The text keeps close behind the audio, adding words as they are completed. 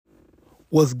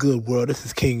What's good, world? This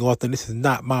is King Arthur, and this is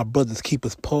Not My Brother's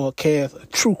Keepers podcast, a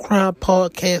true crime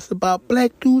podcast about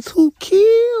black dudes who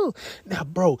kill. Now,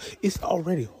 bro, it's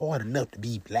already hard enough to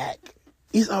be black.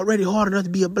 It's already hard enough to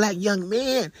be a black young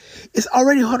man. It's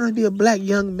already hard enough to be a black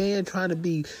young man trying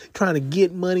to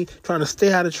get money, trying to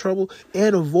stay out of trouble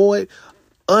and avoid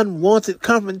unwanted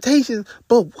confrontations.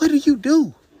 But what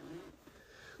do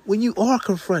when you are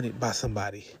confronted by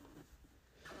somebody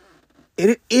and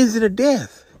it isn't a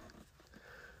death?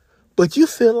 But you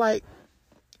feel like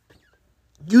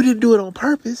you didn't do it on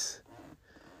purpose.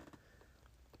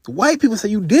 White people say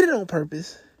you did it on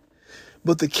purpose,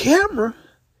 but the camera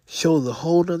shows a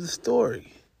whole nother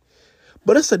story.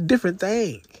 But it's a different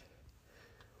thing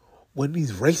when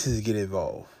these races get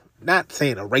involved. Not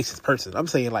saying a racist person. I'm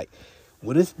saying like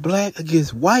when it's black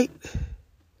against white,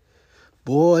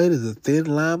 boy, it is a thin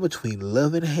line between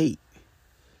love and hate.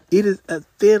 It is a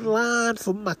thin line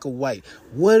for Michael White.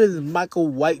 What is Michael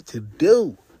White to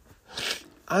do?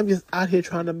 I'm just out here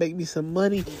trying to make me some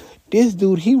money. This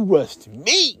dude, he rushed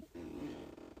me.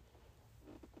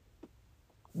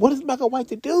 What is Michael White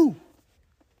to do?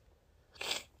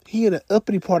 He in an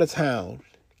uppity part of town,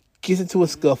 gets into a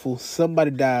scuffle,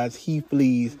 somebody dies, he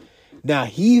flees. Now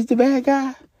he's the bad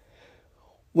guy?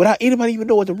 Without anybody even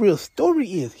know what the real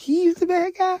story is, he's the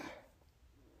bad guy?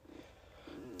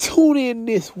 Tune in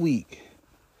this week.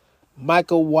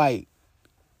 Michael White,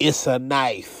 It's a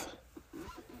Knife.